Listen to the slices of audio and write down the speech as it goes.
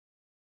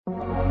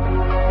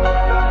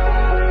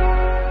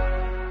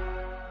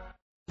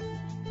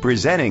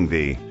Presenting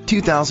the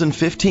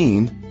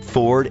 2015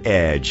 Ford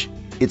Edge.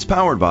 It's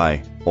powered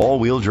by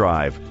all-wheel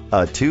drive,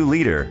 a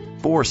 2-liter,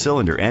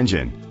 4-cylinder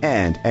engine,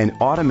 and an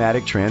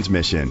automatic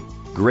transmission.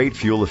 Great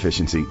fuel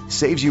efficiency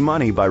saves you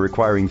money by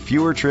requiring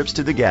fewer trips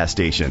to the gas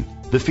station.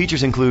 The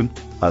features include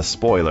a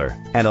spoiler,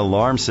 an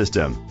alarm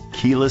system,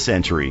 keyless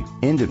entry,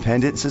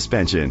 independent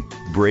suspension,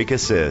 brake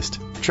assist,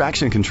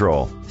 traction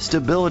control,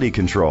 stability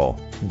control,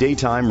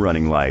 daytime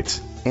running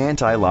lights,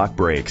 anti-lock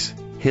brakes,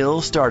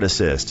 hill start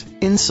assist.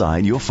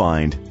 Inside you'll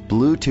find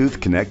Bluetooth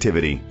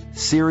connectivity,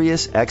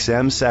 Sirius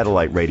XM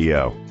satellite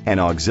radio, an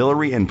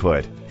auxiliary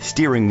input,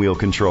 steering wheel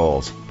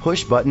controls,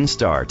 push button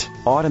start,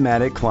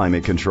 automatic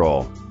climate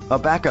control, a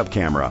backup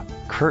camera,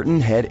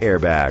 curtain head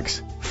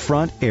airbags,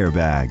 front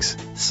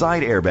airbags,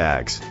 side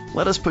airbags.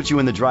 Let us put you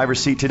in the driver's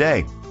seat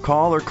today.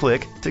 Call or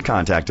click to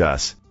contact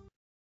us.